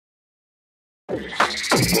Welcome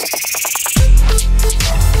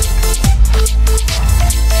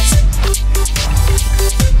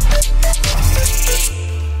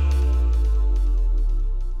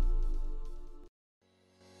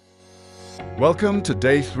to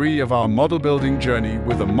day 3 of our model building journey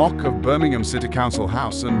with a mock of Birmingham City Council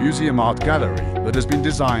House and Museum Art Gallery that has been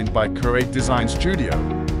designed by Create Design Studio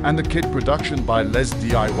and the kit production by Les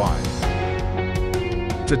DIY.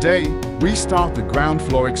 Today, we start the ground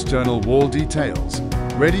floor external wall details,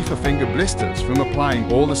 ready for finger blisters from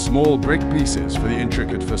applying all the small brick pieces for the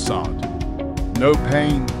intricate facade. No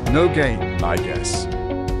pain, no gain, I guess.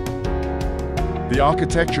 The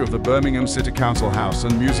architecture of the Birmingham City Council House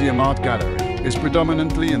and Museum Art Gallery is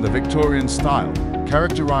predominantly in the Victorian style,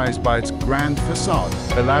 characterized by its grand facade,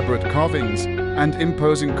 elaborate carvings, and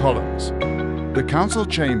imposing columns. The council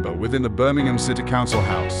chamber within the Birmingham City Council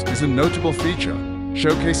House is a notable feature,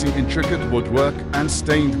 showcasing intricate woodwork and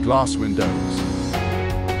stained glass windows.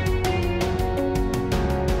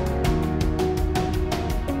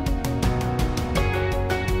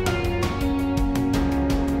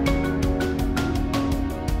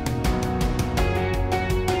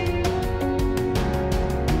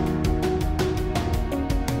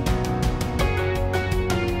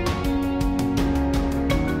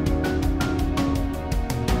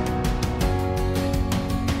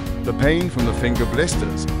 The pain from the finger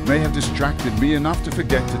blisters may have distracted me enough to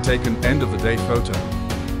forget to take an end-of-the-day photo.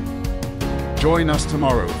 Join us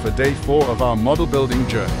tomorrow for day 4 of our model building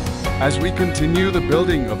journey as we continue the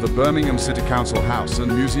building of the Birmingham City Council House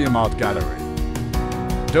and Museum Art Gallery.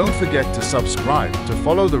 Don't forget to subscribe to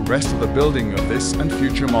follow the rest of the building of this and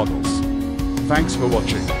future models. Thanks for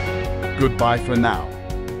watching. Goodbye for now.